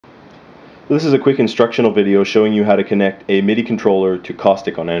This is a quick instructional video showing you how to connect a MIDI controller to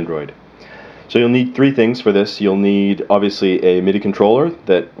Caustic on Android. So you'll need three things for this. You'll need obviously a MIDI controller,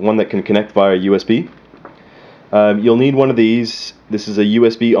 one that can connect via USB. You'll need one of these. This is a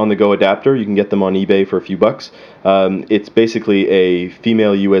USB on-the-go adapter. You can get them on eBay for a few bucks. It's basically a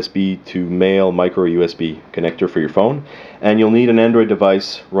female USB to male micro USB connector for your phone. And you'll need an Android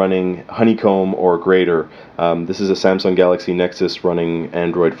device running Honeycomb or greater. This is a Samsung Galaxy Nexus running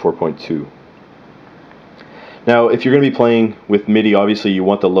Android 4.2. Now, if you're going to be playing with MIDI, obviously you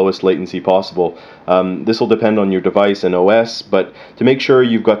want the lowest latency possible. This will depend on your device and OS, but to make sure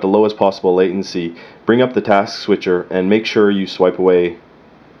you've got the lowest possible latency, bring up the task switcher and make sure you swipe away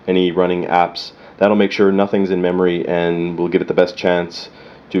any running apps. That'll make sure nothing's in memory and will give it the best chance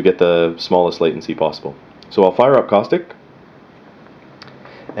to get the smallest latency possible. So I'll fire up Caustic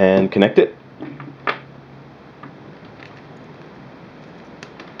and connect it.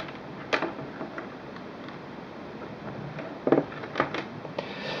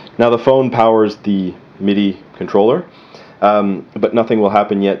 Now the phone powers the MIDI controller, but nothing will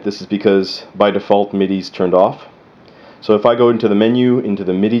happen yet. This is because by default MIDI's turned off. So if I go into the menu, into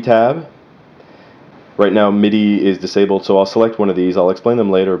the MIDI tab, right now MIDI is disabled, so I'll select one of these. I'll explain them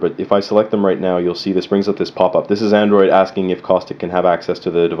later, but if I select them right now, you'll see this brings up this pop-up. This is Android asking if Caustic can have access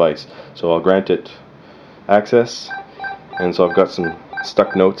to the device. So I'll grant it access, and so I've got some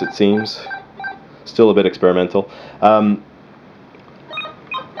stuck notes, it seems. Still a bit experimental.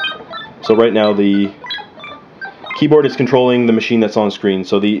 So right now the keyboard is controlling the machine that's on screen.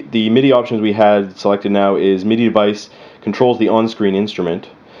 So the MIDI options we had selected now is MIDI device controls the on-screen instrument.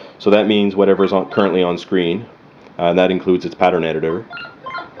 So that means whatever is currently on screen, and that includes its pattern editor.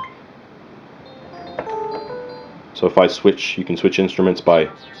 So if I switch, you can switch instruments by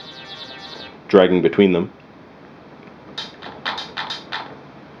dragging between them.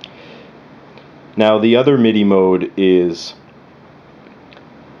 Now the other MIDI mode is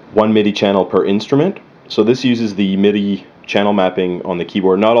one MIDI channel per instrument. So this uses the MIDI channel mapping on the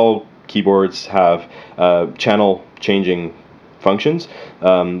keyboard. Not all keyboards have channel changing functions,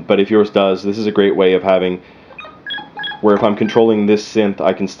 but if yours does, this is a great way of having where if I'm controlling this synth,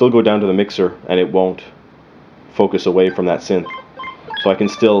 I can still go down to the mixer and it won't focus away from that synth. So I can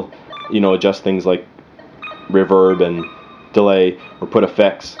still, adjust things like reverb and delay or put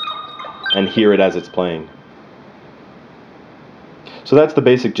effects and hear it as it's playing. So that's the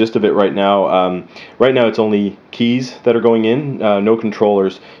basic gist of it right now. Right now it's only keys that are going in, no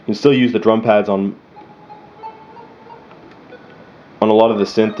controllers. You can still use the drum pads on a lot of the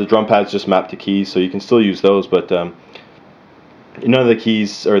synth. The drum pads just map to keys, so you can still use those, but none of the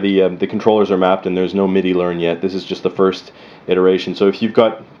keys or the controllers are mapped, and there's no MIDI learn yet. This is just the first iteration. So if you've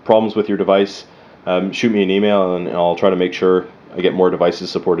got problems with your device, shoot me an email and I'll try to make sure I get more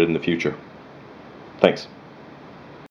devices supported in the future. Thanks.